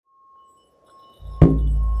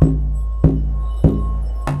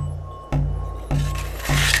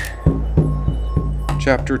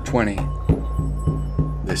Chapter 20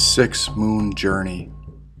 The 6-Moon Journey.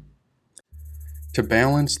 To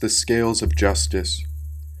balance the scales of justice,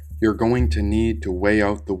 you're going to need to weigh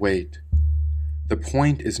out the weight. The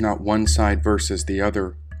point is not one side versus the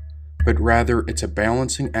other, but rather it's a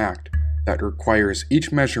balancing act that requires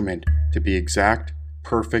each measurement to be exact,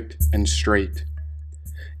 perfect, and straight.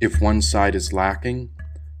 If one side is lacking,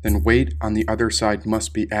 then weight on the other side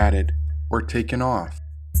must be added or taken off.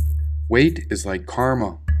 Weight is like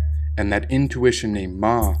karma, and that intuition named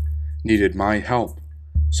Ma needed my help,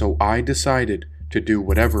 so I decided to do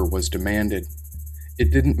whatever was demanded.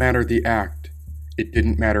 It didn't matter the act. It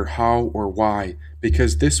didn't matter how or why,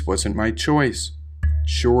 because this wasn't my choice.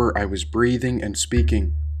 Sure, I was breathing and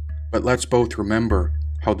speaking, but let's both remember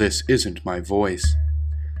how this isn't my voice.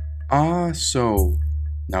 So,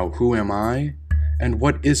 now who am I? And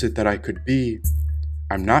what is it that I could be?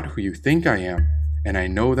 I'm not who you think I am, and I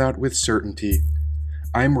know that with certainty.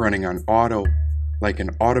 I'm running on auto, like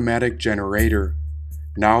an automatic generator.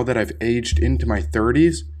 Now that I've aged into my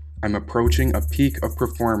 30s, I'm approaching a peak of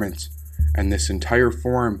performance, and this entire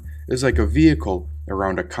form is like a vehicle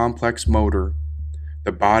around a complex motor.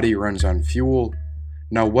 The body runs on fuel.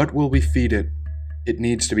 Now what will we feed it? It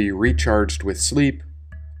needs to be recharged with sleep,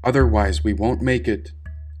 otherwise we won't make it.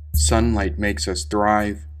 Sunlight makes us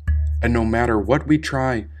thrive, and no matter what we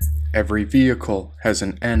try, every vehicle has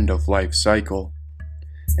an end-of-life cycle.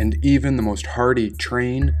 And even the most hardy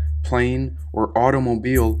train, plane, or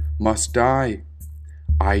automobile must die.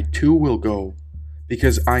 I too will go,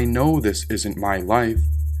 because I know this isn't my life.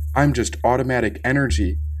 I'm just automatic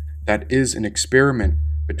energy that is an experiment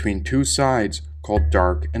between two sides called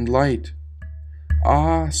dark and light.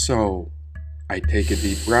 So, I take a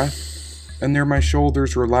deep breath, and there my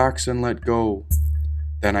shoulders relax and let go.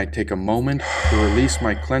 Then I take a moment to release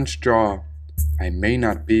my clenched jaw. I may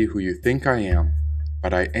not be who you think I am,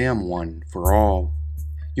 but I am one for all.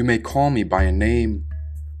 You may call me by a name,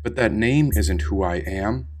 but that name isn't who I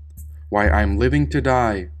am. Why, I'm living to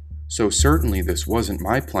die, so certainly this wasn't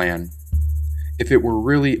my plan. If it were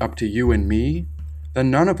really up to you and me,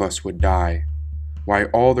 then none of us would die. Why,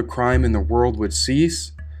 all the crime in the world would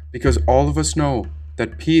cease, because all of us know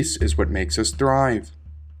that peace is what makes us thrive.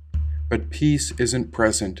 But peace isn't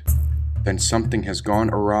present, then something has gone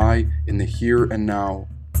awry in the here and now.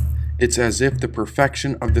 It's as if the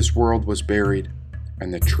perfection of this world was buried,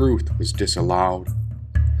 and the truth was disallowed.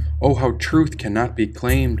 Oh, how truth cannot be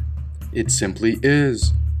claimed. It simply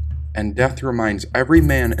is. And death reminds every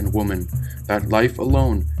man and woman that life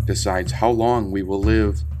alone decides how long we will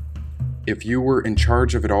live. If you were in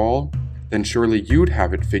charge of it all, then surely you'd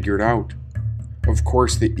have it figured out. Of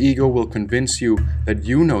course, the ego will convince you that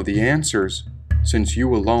you know the answers, since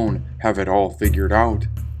you alone have it all figured out,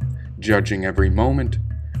 judging every moment,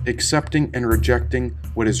 accepting and rejecting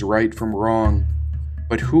what is right from wrong.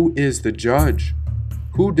 But who is the judge?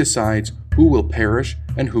 Who decides who will perish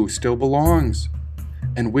and who still belongs?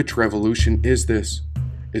 And which revolution is this?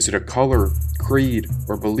 Is it a color, creed,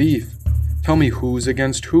 or belief? Tell me who's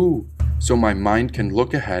against who, so my mind can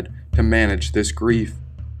look ahead to manage this grief.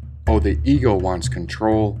 Oh, the ego wants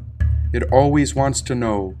control. It always wants to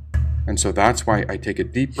know. And so that's why I take a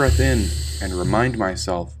deep breath in and remind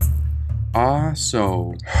myself,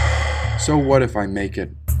 so what if I make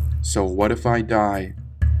it? So what if I die?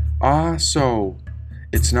 So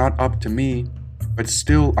it's not up to me, but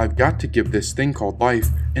still I've got to give this thing called life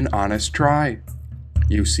an honest try.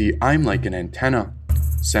 You see, I'm like an antenna,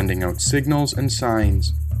 sending out signals and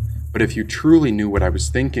signs. But if you truly knew what I was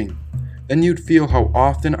thinking, then you'd feel how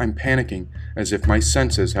often I'm panicking as if my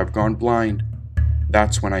senses have gone blind.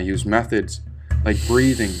 That's when I use methods like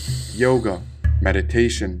breathing, yoga,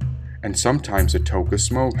 meditation, and sometimes a toke of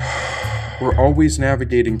smoke. We're always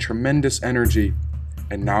navigating tremendous energy,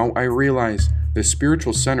 and now I realize the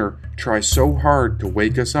spiritual center tries so hard to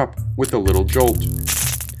wake us up with a little jolt.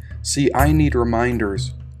 See, I need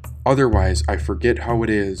reminders, otherwise I forget how it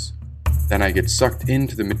is. Then I get sucked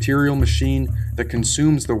into the material machine that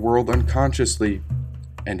consumes the world unconsciously.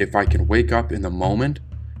 And if I can wake up in the moment,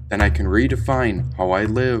 then I can redefine how I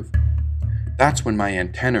live. That's when my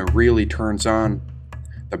antenna really turns on.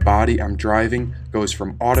 The body I'm driving goes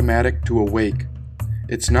from automatic to awake.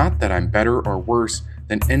 It's not that I'm better or worse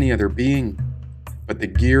than any other being, but the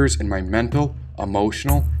gears in my mental,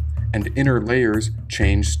 emotional, and inner layers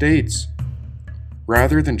change states.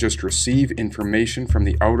 Rather than just receive information from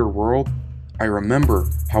the outer world, I remember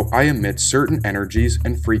how I emit certain energies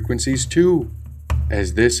and frequencies too.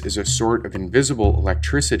 As this is a sort of invisible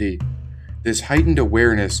electricity, this heightened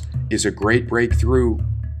awareness is a great breakthrough.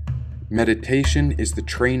 Meditation is the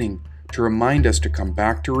training to remind us to come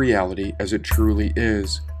back to reality as it truly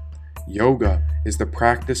is. Yoga is the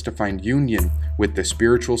practice to find union with the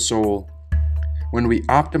spiritual soul. When we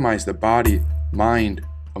optimize the body, mind,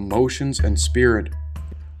 emotions, and spirit,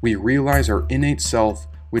 we realize our innate self,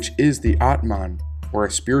 which is the Atman, or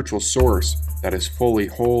a spiritual source that is fully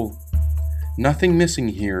whole. Nothing missing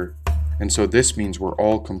here, and so this means we're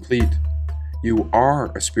all complete. You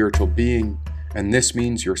are a spiritual being, and this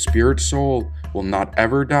means your spirit soul will not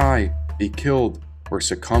ever die, be killed, or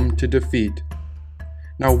succumb to defeat.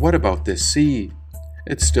 Now what about this sea?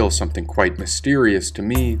 It's still something quite mysterious to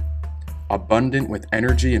me. Abundant with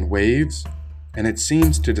energy and waves, and it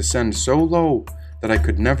seems to descend so low that I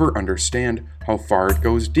could never understand how far it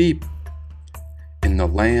goes deep. In the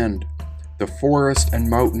land, the forest and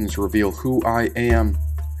mountains reveal who I am,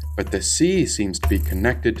 but the sea seems to be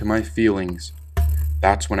connected to my feelings.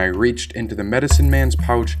 That's when I reached into the medicine man's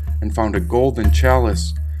pouch and found a golden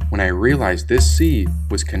chalice, when I realized this sea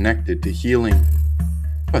was connected to healing.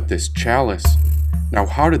 But this chalice, now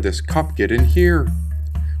how did this cup get in here?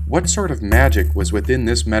 What sort of magic was within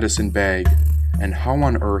this medicine bag, and how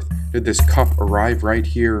on earth did this cup arrive right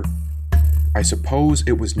here? I suppose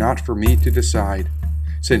it was not for me to decide,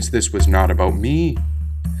 since this was not about me.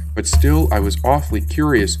 But still I was awfully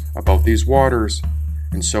curious about these waters,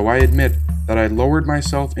 and so I admit that I lowered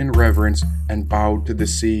myself in reverence and bowed to the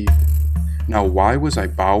sea. Now why was I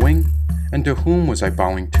bowing? And to whom was I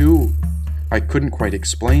bowing to? I couldn't quite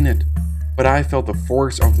explain it, but I felt the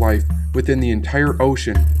force of life within the entire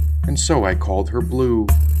ocean, and so I called her Blue.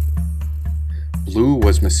 Blue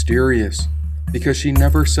was mysterious, because she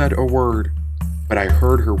never said a word, but I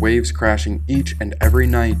heard her waves crashing each and every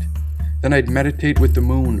night. Then I'd meditate with the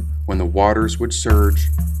moon when the waters would surge.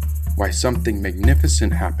 Why, something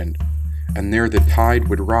magnificent happened, and there the tide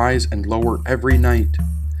would rise and lower every night.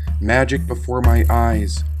 Magic before my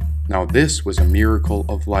eyes. Now this was a miracle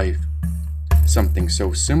of life. Something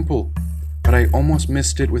so simple, but I almost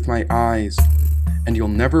missed it with my eyes. And you'll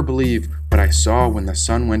never believe what I saw when the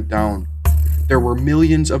sun went down. There were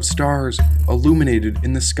millions of stars illuminated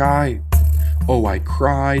in the sky. Oh, I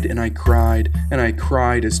cried and I cried and I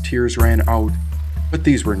cried as tears ran out. But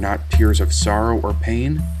these were not tears of sorrow or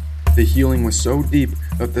pain. The healing was so deep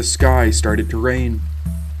that the sky started to rain.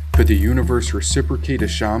 Could the universe reciprocate a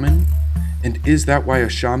shaman? And is that why a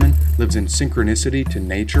shaman lives in synchronicity to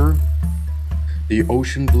nature? The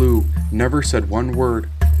ocean blue never said one word,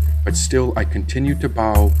 but still I continued to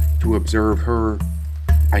bow to observe her.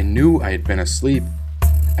 I knew I had been asleep,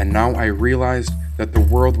 and now I realized that the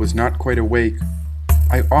world was not quite awake.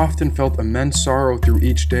 I often felt immense sorrow through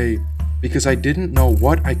each day, because I didn't know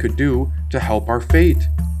what I could do to help our fate.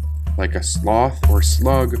 Like a sloth or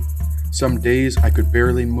slug, some days I could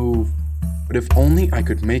barely move, but if only I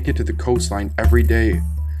could make it to the coastline every day,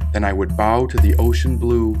 then I would bow to the ocean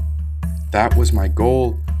blue. That was my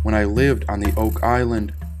goal when I lived on the Oak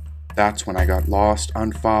Island. That's when I got lost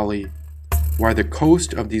on Folly. Why the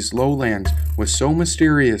coast of these lowlands was so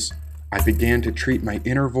mysterious, I began to treat my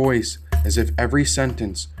inner voice as if every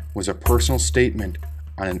sentence was a personal statement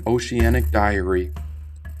on an oceanic diary.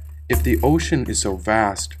 If the ocean is so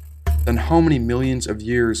vast, then how many millions of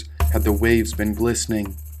years have the waves been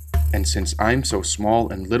glistening? And since I'm so small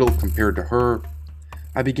and little compared to her,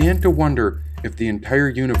 I began to wonder if the entire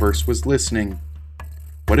universe was listening.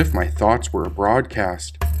 What if my thoughts were a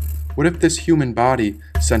broadcast? What if this human body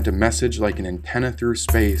sent a message like an antenna through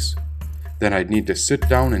space? Then I'd need to sit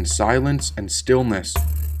down in silence and stillness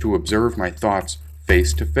to observe my thoughts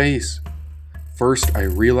face to face. First, I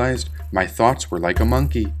realized my thoughts were like a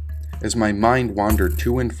monkey, as my mind wandered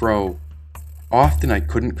to and fro. Often I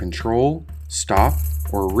couldn't control, stop,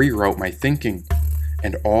 or reroute my thinking,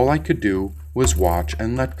 and all I could do was watch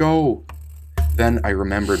and let go. Then I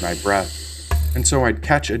remembered my breath, and so I'd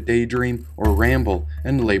catch a daydream or ramble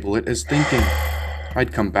and label it as thinking.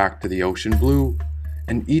 I'd come back to the ocean blue,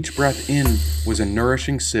 and each breath in was a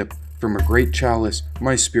nourishing sip from a great chalice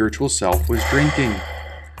my spiritual self was drinking.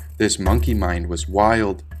 This monkey mind was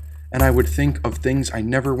wild, and I would think of things I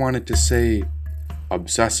never wanted to say.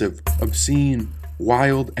 Obsessive, obscene,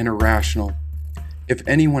 wild, and irrational. If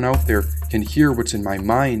anyone out there can hear what's in my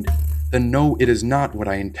mind, then know it is not what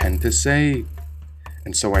I intend to say.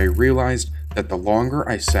 And so I realized that the longer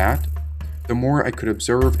I sat, the more I could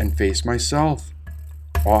observe and face myself.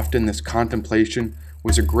 Often this contemplation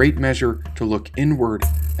was a great measure to look inward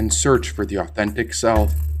and search for the authentic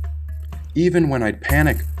self. Even when I'd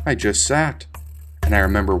panic, I just sat. And I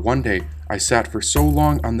remember one day I sat for so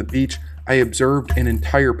long on the beach I observed an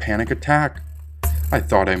entire panic attack. I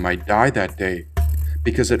thought I might die that day,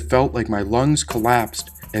 because it felt like my lungs collapsed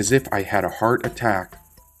as if I had a heart attack.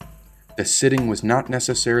 The sitting was not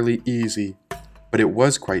necessarily easy, but it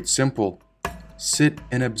was quite simple. Sit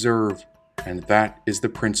and observe, and that is the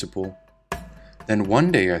principle. Then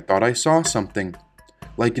one day I thought I saw something,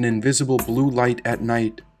 like an invisible blue light at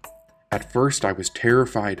night. At first I was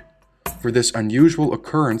terrified, for this unusual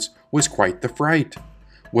occurrence was quite the fright.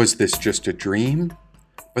 Was this just a dream?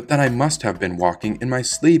 But then I must have been walking in my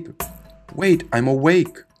sleep. Wait, I'm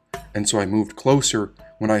awake! And so I moved closer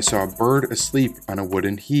when I saw a bird asleep on a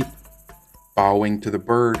wooden heap. Bowing to the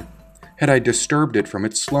bird, had I disturbed it from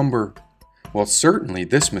its slumber? Well, certainly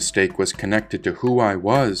this mistake was connected to who I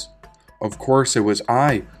was. Of course it was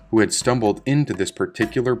I who had stumbled into this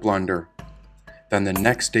particular blunder. Then the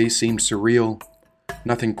next day seemed surreal,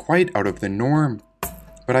 nothing quite out of the norm,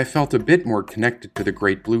 but I felt a bit more connected to the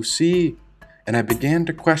great blue sea, and I began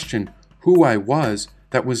to question who I was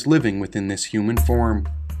that was living within this human form.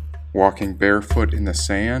 Walking barefoot in the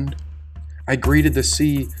sand, I greeted the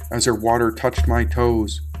sea as her water touched my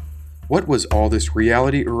toes. What was all this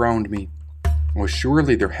reality around me? Well,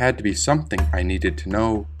 surely there had to be something I needed to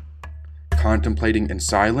know. Contemplating in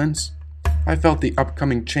silence, I felt the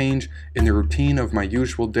upcoming change in the routine of my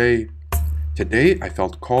usual day. Today I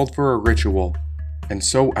felt called for a ritual, and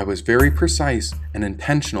so I was very precise and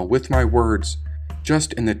intentional with my words,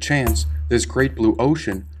 just in the chance this great blue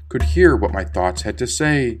ocean could hear what my thoughts had to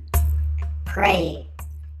say. Pray.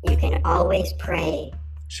 You can always pray,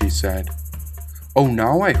 she said. Oh,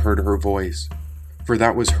 now I heard her voice, for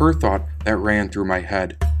that was her thought that ran through my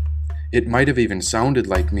head. It might have even sounded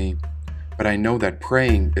like me, but I know that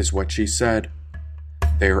praying is what she said.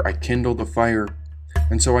 There I kindled a fire,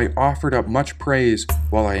 and so I offered up much praise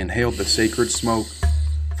while I inhaled the sacred smoke,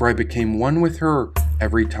 for I became one with her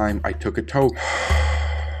every time I took a toke.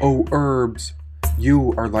 Oh, herbs,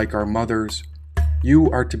 you are like our mothers.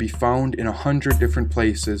 You are to be found in 100 different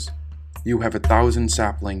places. You have 1,000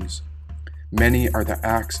 saplings. Many are the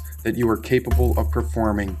acts that you are capable of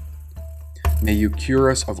performing. May you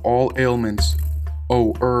cure us of all ailments.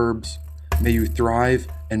 O herbs, may you thrive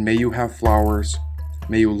and may you have flowers.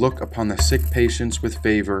 May you look upon the sick patients with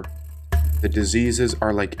favor. The diseases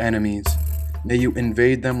are like enemies. May you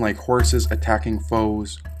invade them like horses attacking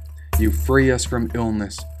foes. You free us from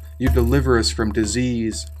illness. You deliver us from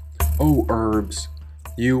disease. O herbs,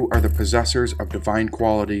 you are the possessors of divine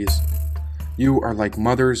qualities. You are like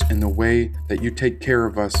mothers in the way that you take care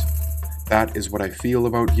of us. That is what I feel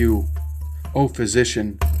about you. O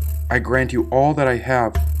physician, I grant you all that I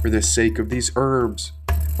have for the sake of these herbs.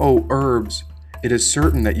 O herbs, it is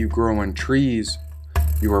certain that you grow on trees.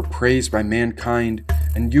 You are praised by mankind,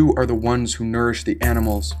 and you are the ones who nourish the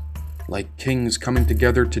animals. Like kings coming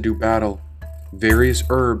together to do battle, various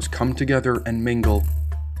herbs come together and mingle.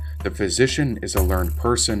 The physician is a learned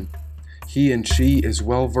person. He and she is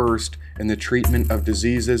well versed in the treatment of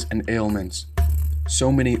diseases and ailments.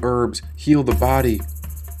 So many herbs heal the body.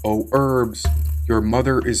 O herbs, your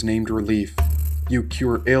mother is named Relief. You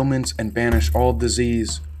cure ailments and banish all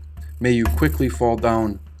disease. May you quickly fall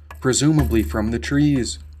down, presumably from the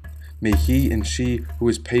trees. May he and she who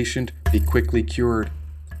is patient be quickly cured.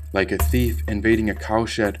 Like a thief invading a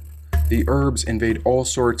cowshed, the herbs invade all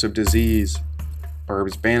sorts of disease.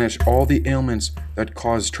 Herbs banish all the ailments that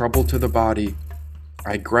cause trouble to the body.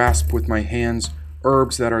 I grasp with my hands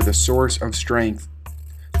herbs that are the source of strength.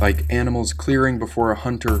 Like animals clearing before a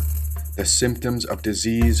hunter, the symptoms of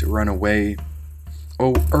disease run away.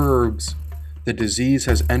 O herbs, the disease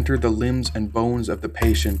has entered the limbs and bones of the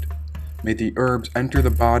patient. May the herbs enter the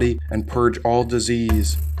body and purge all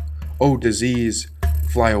disease. O disease,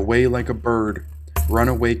 fly away like a bird, run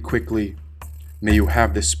away quickly. May you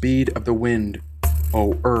have the speed of the wind.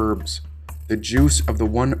 O herbs, the juice of the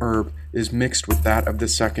one herb is mixed with that of the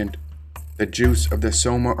second. The juice of the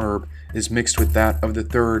soma herb is mixed with that of the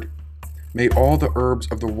third. May all the herbs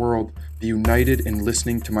of the world be united in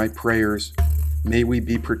listening to my prayers. May we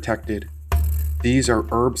be protected. These are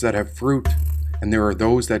herbs that have fruit, and there are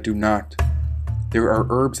those that do not. There are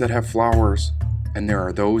herbs that have flowers, and there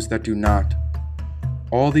are those that do not.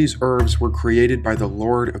 All these herbs were created by the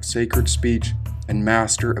Lord of sacred speech and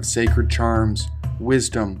Master of sacred charms,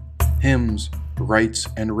 wisdom, hymns, rites,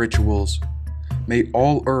 and rituals. May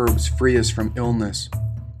all herbs free us from illness.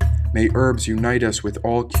 May herbs unite us with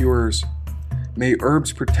all cures. May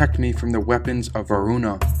herbs protect me from the weapons of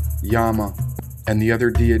Varuna, Yama, and the other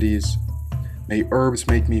deities. May herbs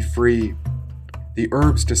make me free. The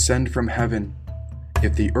herbs descend from heaven.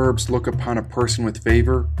 If the herbs look upon a person with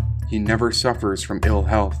favor, he never suffers from ill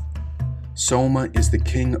health. Soma is the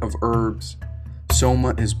king of herbs.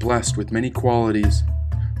 Soma is blessed with many qualities.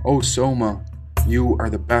 O Soma, you are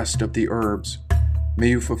the best of the herbs. May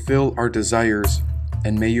you fulfill our desires.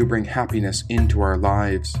 and may you bring happiness into our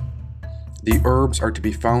lives. The herbs are to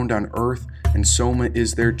be found on earth, and Soma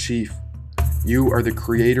is their chief. You are the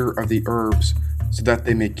creator of the herbs, so that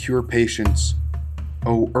they may cure patients.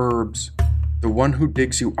 O herbs, the one who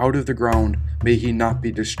digs you out of the ground, may he not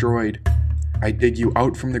be destroyed. I dig you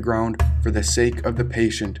out from the ground for the sake of the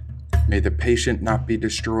patient. May the patient not be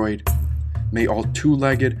destroyed. May all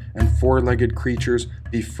two-legged and four-legged creatures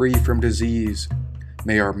be free from disease.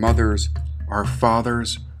 May our mothers, our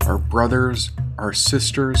fathers, our brothers, our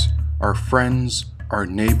sisters, our friends, our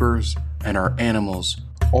neighbors, and our animals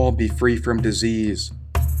all be free from disease.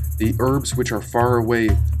 The herbs which are far away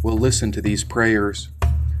will listen to these prayers.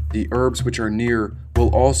 The herbs which are near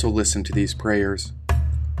will also listen to these prayers.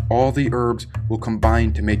 All the herbs will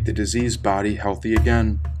combine to make the diseased body healthy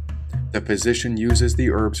again. The physician uses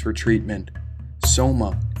the herbs for treatment.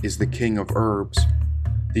 Soma is the king of herbs.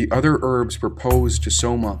 The other herbs propose to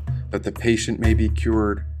Soma that the patient may be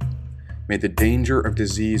cured. May the danger of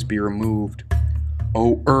disease be removed.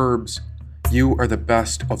 O herbs, you are the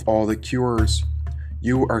best of all the cures.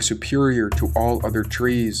 You are superior to all other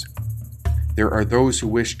trees. There are those who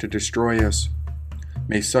wish to destroy us.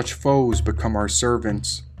 May such foes become our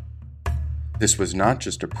servants. This was not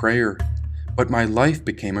just a prayer, but my life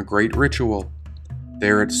became a great ritual.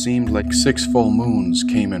 There it seemed like 6 full moons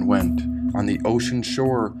came and went on the ocean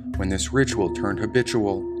shore when this ritual turned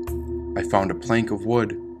habitual. I found a plank of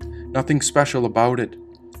wood, nothing special about it,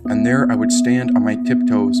 and there I would stand on my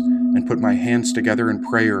tiptoes and put my hands together in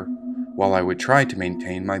prayer, while I would try to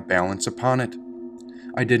maintain my balance upon it.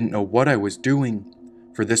 I didn't know what I was doing,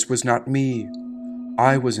 for this was not me.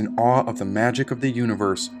 I was in awe of the magic of the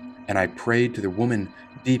universe, and I prayed to the woman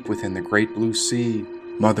deep within the great blue sea,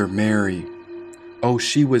 Mother Mary. Oh,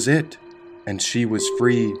 she was it, and she was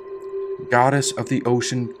free. Goddess of the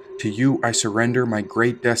ocean, to you I surrender my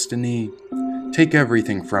great destiny. Take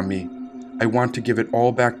everything from me. I want to give it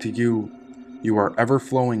all back to you. You are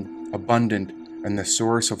ever-flowing, abundant, and the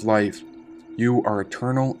source of life. You are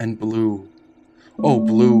eternal and blue. Oh,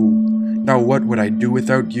 blue, now what would I do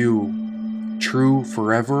without you? True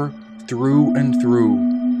forever, through and through.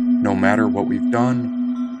 No matter what we've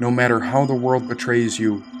done, no matter how the world betrays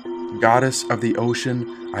you, Goddess of the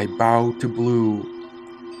ocean, I bow to blue.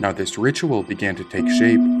 Now this ritual began to take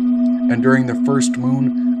shape, and during the first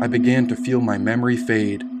moon I began to feel my memory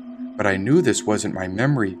fade. But I knew this wasn't my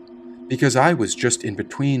memory, because I was just in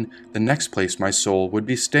between the next place my soul would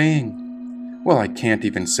be staying. Well, I can't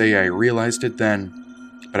even say I realized it then,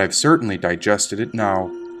 but I've certainly digested it now.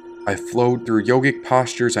 I flowed through yogic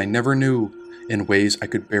postures I never knew, in ways I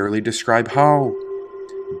could barely describe how.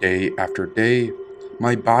 Day after day,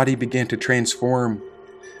 my body began to transform,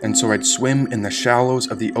 and so I'd swim in the shallows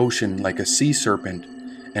of the ocean like a sea serpent,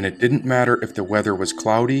 and it didn't matter if the weather was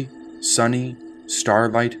cloudy, sunny,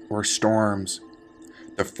 starlight, or storms.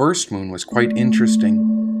 The first moon was quite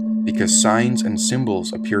interesting, because signs and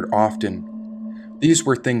symbols appeared often. These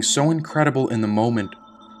were things so incredible in the moment,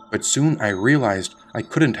 but soon I realized I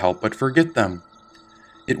couldn't help but forget them.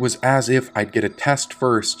 It was as if I'd get a test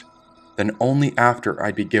first, then only after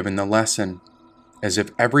I'd be given the lesson, as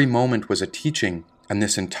if every moment was a teaching, and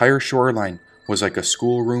this entire shoreline was like a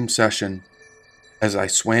schoolroom session. As I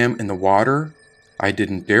swam in the water, I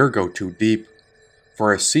didn't dare go too deep,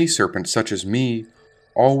 for a sea serpent such as me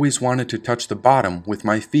always wanted to touch the bottom with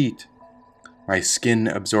my feet. My skin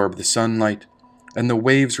absorbed the sunlight, and the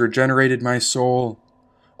waves regenerated my soul.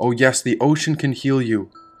 Oh yes, the ocean can heal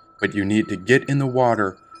you, but you need to get in the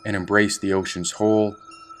water and embrace the ocean's whole.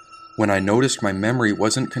 When I noticed my memory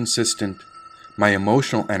wasn't consistent, my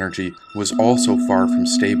emotional energy was also far from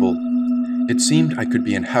stable. It seemed I could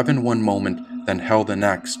be in heaven one moment, then hell the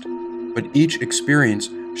next, but each experience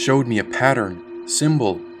showed me a pattern,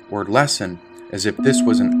 symbol, or lesson, as if this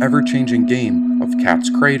was an ever-changing game of cat's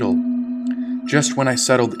cradle. Just when I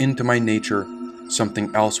settled into my nature,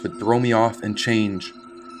 something else would throw me off and change.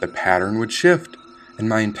 The pattern would shift, and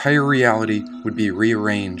my entire reality would be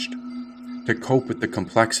rearranged. To cope with the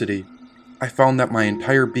complexity, I found that my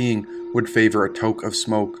entire being would favor a toke of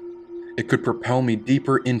smoke. It could propel me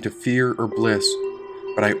deeper into fear or bliss,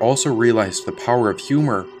 but I also realized the power of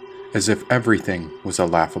humor, as if everything was a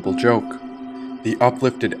laughable joke. The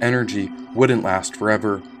uplifted energy wouldn't last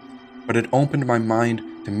forever, but it opened my mind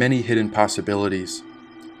to many hidden possibilities,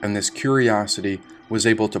 and this curiosity was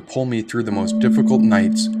able to pull me through the most difficult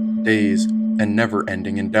nights, days, and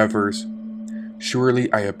never-ending endeavors.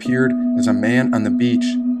 Surely I appeared as a man on the beach,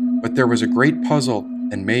 but there was a great puzzle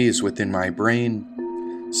and maze within my brain.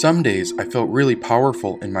 Some days I felt really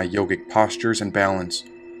powerful in my yogic postures and balance,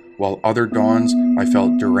 while other dawns I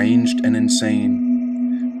felt deranged and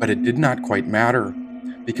insane. But it did not quite matter.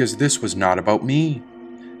 because this was not about me.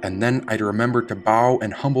 And then I'd remember to bow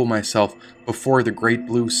and humble myself before the great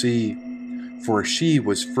blue sea, for she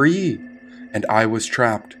was free, and I was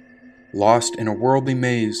trapped, lost in a worldly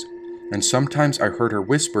maze, and sometimes I heard her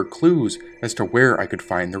whisper clues as to where I could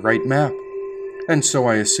find the right map. And so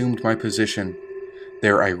I assumed my position.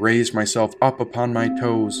 There I raised myself up upon my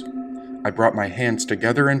toes. I brought my hands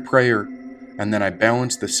together in prayer, and then I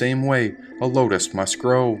balanced the same way a lotus must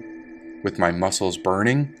grow. With my muscles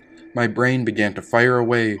burning, my brain began to fire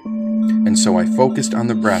away, and so I focused on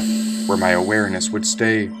the breath where my awareness would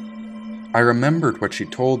stay. I remembered what she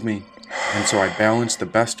told me, and so I balanced the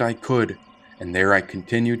best I could, and there I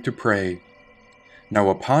continued to pray. Now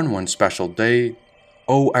upon one special day,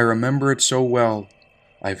 oh, I remember it so well.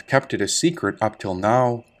 I've kept it a secret up till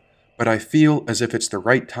now, but I feel as if it's the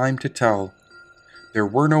right time to tell. There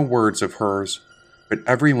were no words of hers, but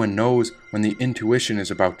everyone knows when the intuition is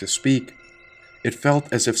about to speak. It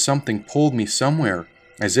felt as if something pulled me somewhere,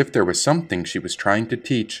 as if there was something she was trying to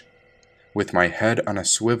teach. With my head on a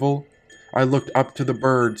swivel, I looked up to the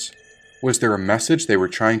birds. Was there a message they were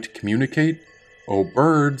trying to communicate? Oh,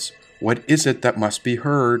 birds, what is it that must be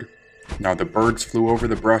heard? Now the birds flew over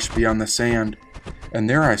the brush beyond the sand, and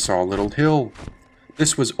there I saw a little hill.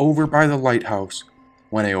 This was over by the lighthouse,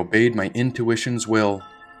 when I obeyed my intuition's will.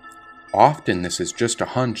 Often this is just a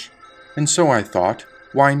hunch, and so I thought,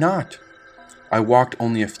 why not? I walked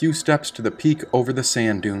only a few steps to the peak over the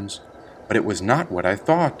sand dunes, but it was not what I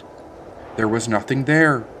thought. There was nothing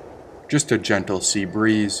there, just a gentle sea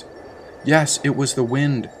breeze. Yes, it was the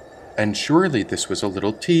wind, and surely this was a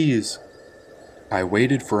little tease. I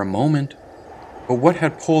waited for a moment, but what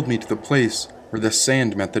had pulled me to the place where the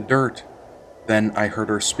sand met the dirt? Then I heard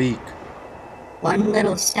her speak. One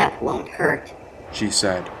little step won't hurt, she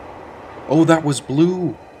said. Oh, that was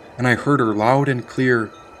Blue, and I heard her loud and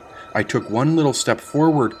clear. I took one little step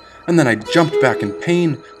forward, and then I jumped back in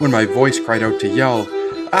pain when my voice cried out to yell,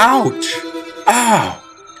 ouch! Ah!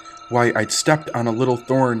 Why, I'd stepped on a little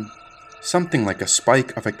thorn, something like a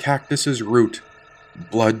spike of a cactus's root.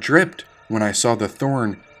 Blood dripped when I saw the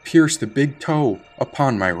thorn pierce the big toe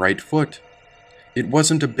upon my right foot. It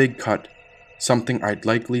wasn't a big cut, something I'd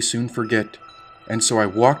likely soon forget, and so I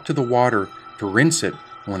walked to the water to rinse it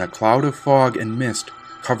when a cloud of fog and mist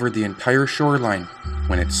covered the entire shoreline,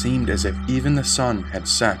 when it seemed as if even the sun had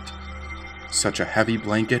set. Such a heavy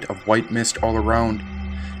blanket of white mist all around,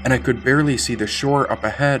 and I could barely see the shore up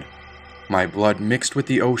ahead. My blood mixed with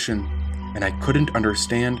the ocean, and I couldn't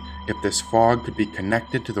understand if this fog could be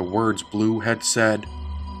connected to the words Blue had said.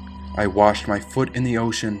 I washed my foot in the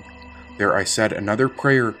ocean. There I said another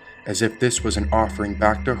prayer, as if this was an offering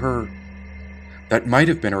back to her. That might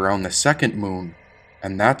have been around the second moon,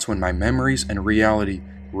 and that's when my memories and reality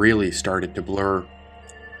really started to blur.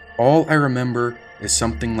 All I remember is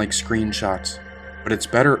something like screenshots, but it's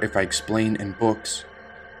better if I explain in books.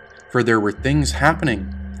 For there were things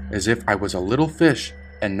happening, as if I was a little fish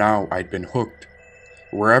and now I'd been hooked.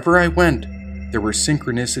 Wherever I went, there were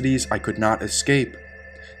synchronicities I could not escape.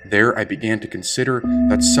 There I began to consider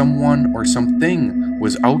that someone or something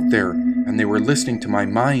was out there, and they were listening to my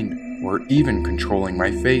mind or even controlling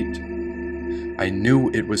my fate. I knew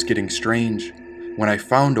it was getting strange when I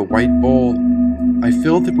found a white bowl. I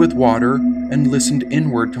filled it with water and listened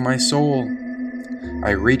inward to my soul.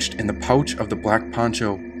 I reached in the pouch of the black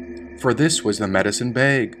poncho, for this was the medicine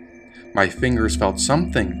bag. My fingers felt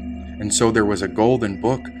something, and so there was a golden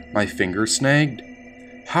book my fingers snagged.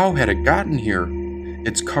 How had it gotten here?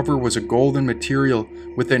 Its cover was a golden material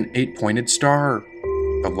with an 8-pointed star.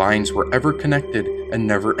 The lines were ever connected and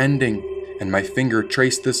never ending, and my finger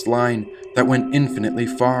traced this line that went infinitely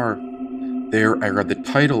far. There I read the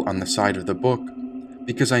title on the side of the book,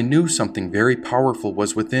 because I knew something very powerful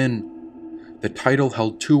was within. The title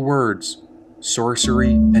held 2 words,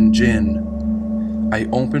 sorcery and gin. I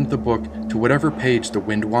opened the book to whatever page the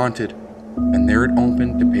wind wanted, and there it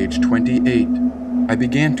opened to page 28. I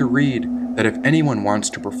began to read that if anyone wants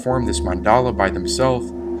to perform this mandala by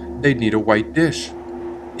themselves, they'd need a white dish.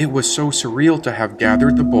 It was so surreal to have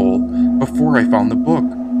gathered the bowl before I found the book,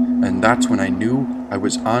 and that's when I knew I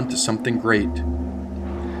was on to something great.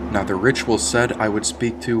 Now the ritual said I would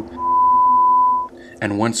speak to,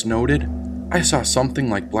 and once noted, I saw something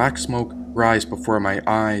like black smoke rise before my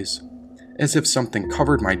eyes, as if something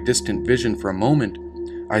covered my distant vision for a moment.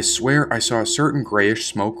 I swear I saw a certain grayish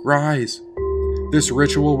smoke rise. This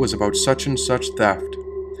ritual was about such and such theft,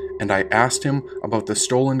 and I asked him about the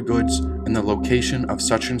stolen goods and the location of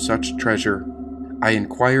such and such treasure. I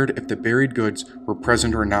inquired if the buried goods were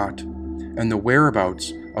present or not, and the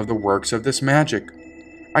whereabouts of the works of this magic.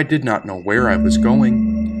 I did not know where I was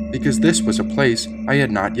going, because this was a place I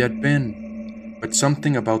had not yet been. But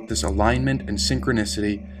something about this alignment and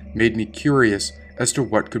synchronicity made me curious as to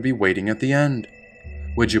what could be waiting at the end.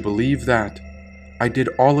 Would you believe that? I did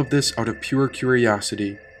all of this out of pure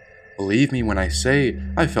curiosity. Believe me when I say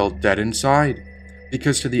I felt dead inside,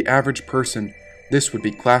 because to the average person, this would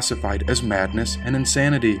be classified as madness and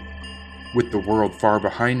insanity. With the world far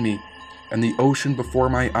behind me and the ocean before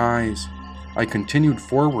my eyes, I continued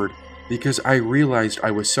forward because I realized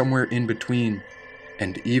I was somewhere in between,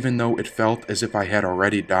 and even though it felt as if I had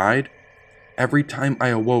already died, every time I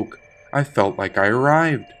awoke, I felt like I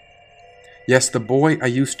arrived. Yes, the boy I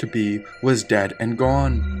used to be was dead and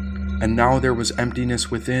gone, and now there was emptiness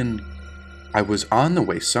within. I was on the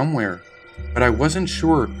way somewhere, but I wasn't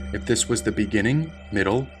sure if this was the beginning,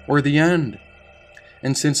 middle, or the end.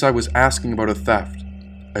 And since I was asking about a theft,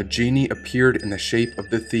 a genie appeared in the shape of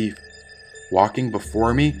the thief. Walking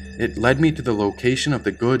before me, it led me to the location of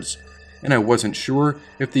the goods, and I wasn't sure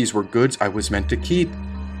if these were goods I was meant to keep.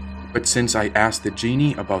 But since I asked the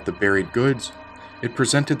genie about the buried goods, it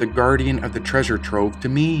presented the guardian of the treasure trove to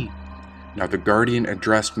me. Now the guardian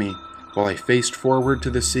addressed me while I faced forward to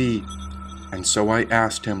the sea, and so I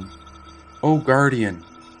asked him, "O guardian,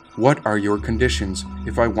 what are your conditions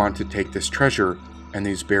if I want to take this treasure and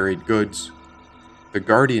these buried goods?" The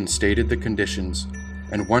guardian stated the conditions,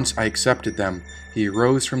 and once I accepted them, he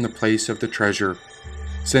rose from the place of the treasure.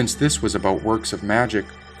 Since this was about works of magic,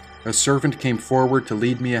 a servant came forward to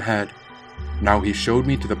lead me ahead. Now he showed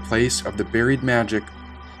me to the place of the buried magic.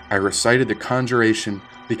 I recited the conjuration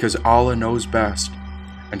because Allah knows best,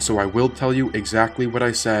 and so I will tell you exactly what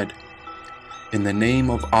I said. In the name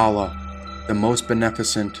of Allah, the most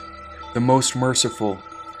beneficent, the most merciful,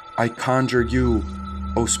 I conjure you,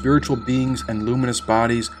 O spiritual beings and luminous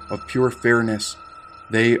bodies of pure fairness.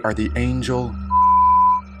 They are the angel,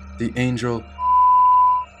 the angel,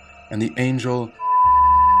 and the angel,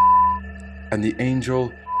 and the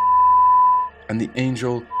angel, and the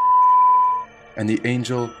angel, and the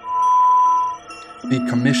angel. Be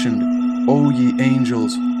commissioned, O ye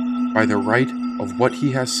angels, by the right of what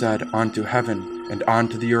he has said unto heaven and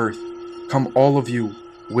unto the earth. Come all of you,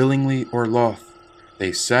 willingly or loth.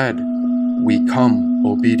 They said, We come,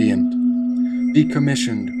 obedient. Be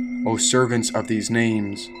commissioned, O servants of these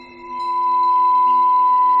names.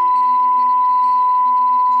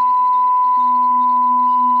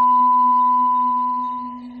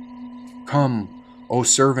 Come, O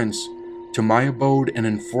servants, to my abode and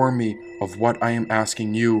inform me of what I am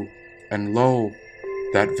asking you. And lo,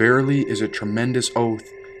 that verily is a tremendous oath,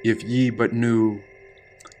 if ye but knew.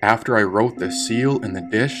 After I wrote the seal in the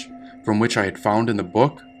dish, from which I had found in the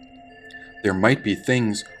book, there might be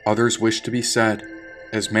things others wished to be said,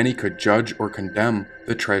 as many could judge or condemn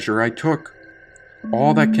the treasure I took.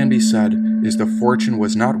 All that can be said is the fortune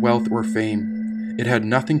was not wealth or fame. It had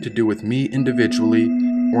nothing to do with me individually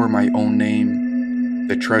or my own name.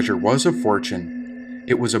 The treasure was a fortune.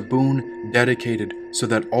 It was a boon dedicated so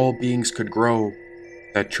that all beings could grow.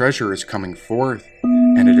 That treasure is coming forth,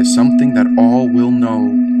 and it is something that all will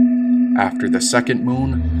know. After the second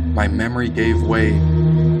moon, my memory gave way.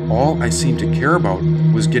 All I seemed to care about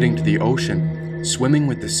was getting to the ocean, swimming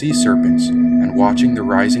with the sea serpents, and watching the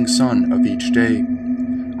rising sun of each day.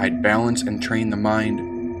 I'd balance and train the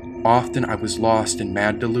mind. Often I was lost in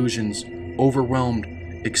mad delusions, overwhelmed,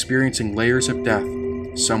 experiencing layers of death,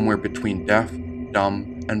 somewhere between deaf,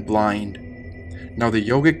 dumb, and blind. Now the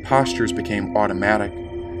yogic postures became automatic,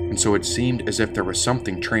 and so it seemed as if there was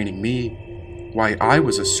something training me. Why, I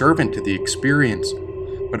was a servant to the experience,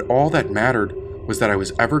 but all that mattered was that I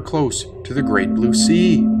was ever close to the great blue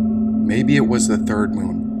sea. Maybe it was the third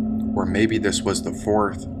moon, or maybe this was the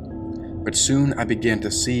fourth. But soon I began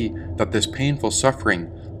to see that this painful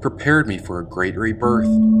suffering prepared me for a great rebirth.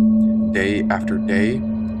 Day after day,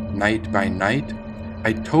 night by night,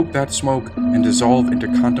 I'd toke that smoke and dissolve into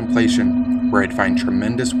contemplation, where I'd find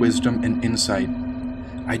tremendous wisdom and insight.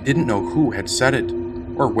 I didn't know who had said it,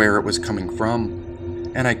 or where it was coming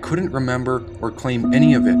from, and I couldn't remember or claim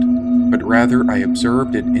any of it, but rather I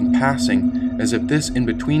observed it in passing as if this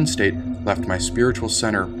in-between state left my spiritual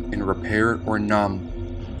center in repair or numb.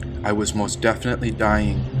 I was most definitely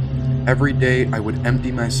dying. Every day I would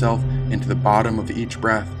empty myself into the bottom of each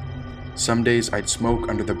breath. Some days I'd smoke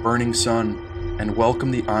under the burning sun and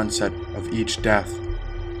welcome the onset of each death.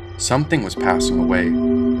 Something was passing away,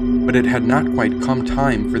 but it had not quite come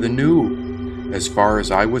time for the new. As far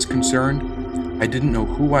as I was concerned, I didn't know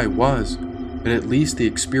who I was, but at least the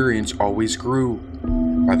experience always grew.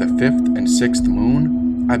 By the fifth and sixth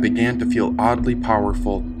moon, I began to feel oddly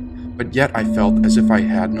powerful, but yet I felt as if I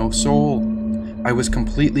had no soul. I was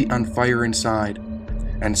completely on fire inside.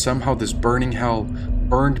 and somehow this burning hell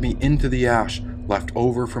burned me into the ash left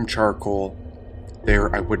over from charcoal.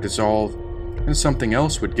 There I would dissolve, and something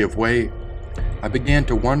else would give way. I began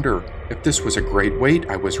to wonder if this was a great weight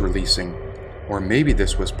I was releasing, or maybe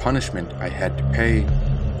this was punishment I had to pay.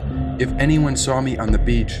 If anyone saw me on the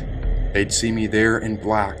beach, they'd see me there in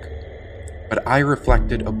black. But I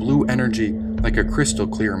reflected a blue energy like a crystal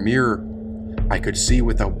clear mirror. I could see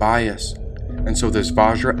without bias, and so this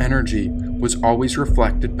Vajra energy was always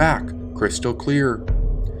reflected back, crystal clear.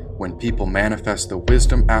 When people manifest the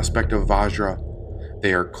wisdom aspect of Vajra,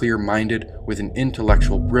 they are clear-minded with an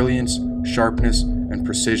intellectual brilliance, sharpness, and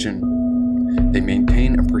precision. They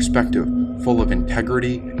maintain a perspective full of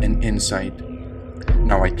integrity and insight.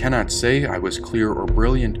 Now I cannot say I was clear or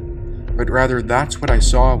brilliant, but rather that's what I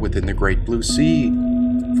saw within the great blue sea.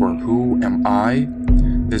 For who am I?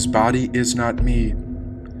 This body is not me.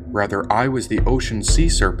 Rather, I was the ocean sea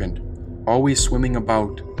serpent, always swimming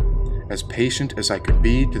about, as patient as I could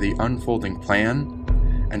be to the unfolding plan,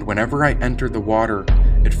 and whenever I entered the water,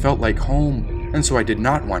 it felt like home, and so I did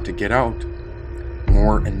not want to get out.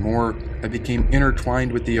 More and more, I became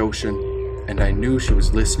intertwined with the ocean, and I knew she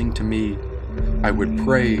was listening to me. I would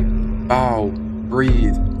pray, bow,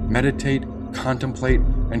 breathe, meditate, contemplate,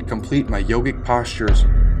 and complete my yogic postures,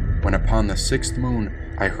 when upon the 6th moon,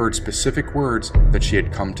 I heard specific words that she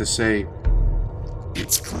had come to say.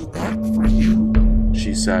 "It's come back for you,"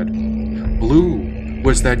 she said. "Blue,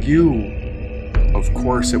 was that you?" Of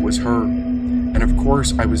course it was her, and of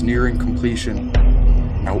course I was nearing completion.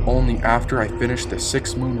 Now only after I finished the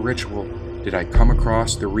 6th moon ritual did I come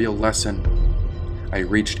across the real lesson. I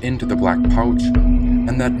reached into the black pouch,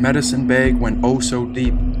 and that medicine bag went oh so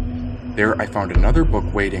deep. There I found another book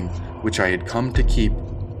waiting, which I had come to keep.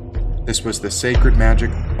 This was the sacred magic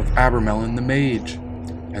of Abramelin the Mage,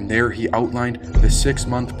 and there he outlined the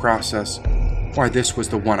 6-month process. Why, this was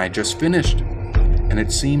the one I just finished, and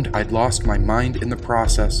it seemed I'd lost my mind in the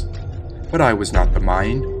process. But I was not the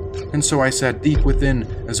mind, and so I sat deep within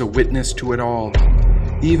as a witness to it all.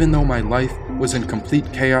 Even though my life was in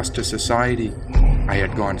complete chaos to society, I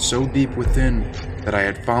had gone so deep within that I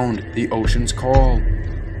had found the ocean's call.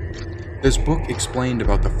 This book explained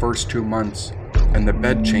about the first 2 months, and the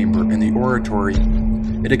bedchamber in the oratory.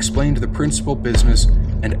 It explained the principal business,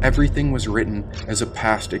 and everything was written as a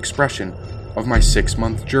past expression of my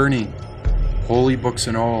 6-month journey. Holy books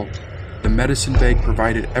and all, the medicine bag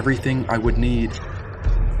provided everything I would need.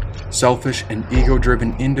 Selfish and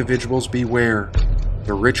ego-driven individuals beware.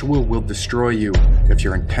 The ritual will destroy you if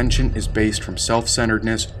your intention is based from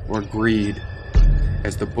self-centeredness or greed.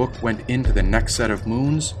 As the book went into the next set of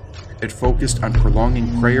moons, it focused on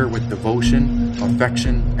prolonging prayer with devotion,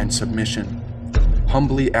 affection, and submission,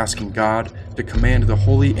 humbly asking God to command the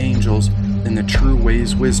holy angels in the true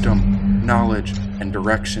way's wisdom, knowledge, and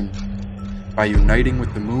direction. By uniting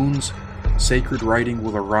with the moons, sacred writing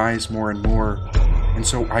will arise more and more, and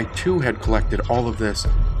so I too had collected all of this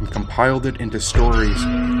and compiled it into stories,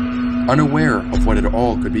 unaware of what it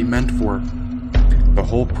all could be meant for. The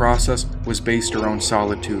whole process was based around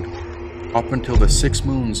solitude, up until the 6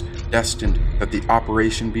 moons destined that the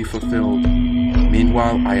operation be fulfilled.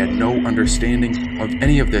 Meanwhile, I had no understanding of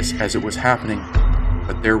any of this as it was happening,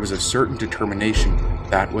 but there was a certain determination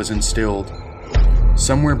that was instilled.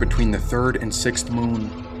 Somewhere between the 3rd and 6th moon,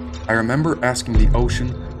 I remember asking the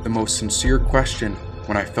ocean the most sincere question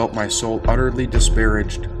when I felt my soul utterly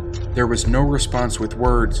disparaged. There was no response with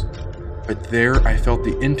words, but there I felt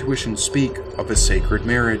the intuition speak of a sacred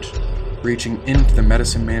marriage. Reaching into the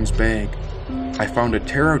medicine man's bag, I found a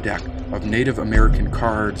tarot deck of Native American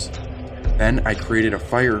cards. Then I created a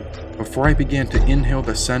fire before I began to inhale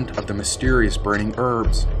the scent of the mysterious burning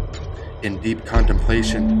herbs. In deep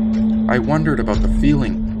contemplation, I wondered about the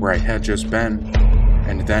feeling where I had just been,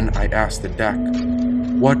 and then I asked the deck,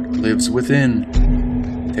 "What lives within?"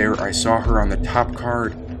 There I saw her on the top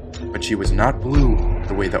card, but she was not blue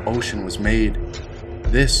the way the ocean was made.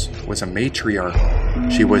 This was a matriarch.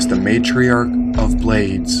 She was the matriarch of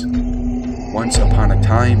blades. Once upon a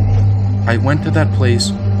time, I went to that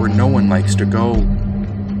place where no one likes to go,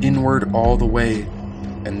 inward all the way,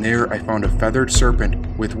 and there I found a feathered serpent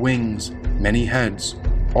with wings, many heads,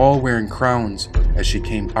 all wearing crowns, as she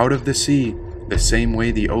came out of the sea the same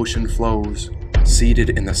way the ocean flows. Seated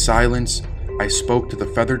in the silence, I spoke to the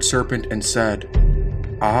feathered serpent and said,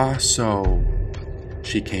 "Ah, so."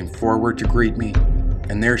 She came forward to greet me,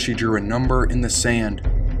 and there she drew a number in the sand.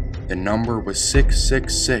 The number was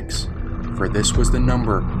 666, for this was the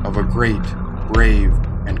number of a great, brave,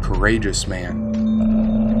 and courageous man.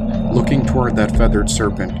 Looking toward that feathered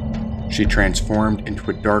serpent, she transformed into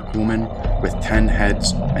a dark woman with 10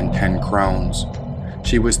 heads and 10 crowns.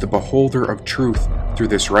 She was the beholder of truth through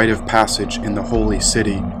this rite of passage in the holy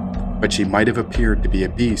city, but she might have appeared to be a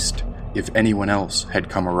beast if anyone else had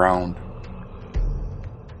come around.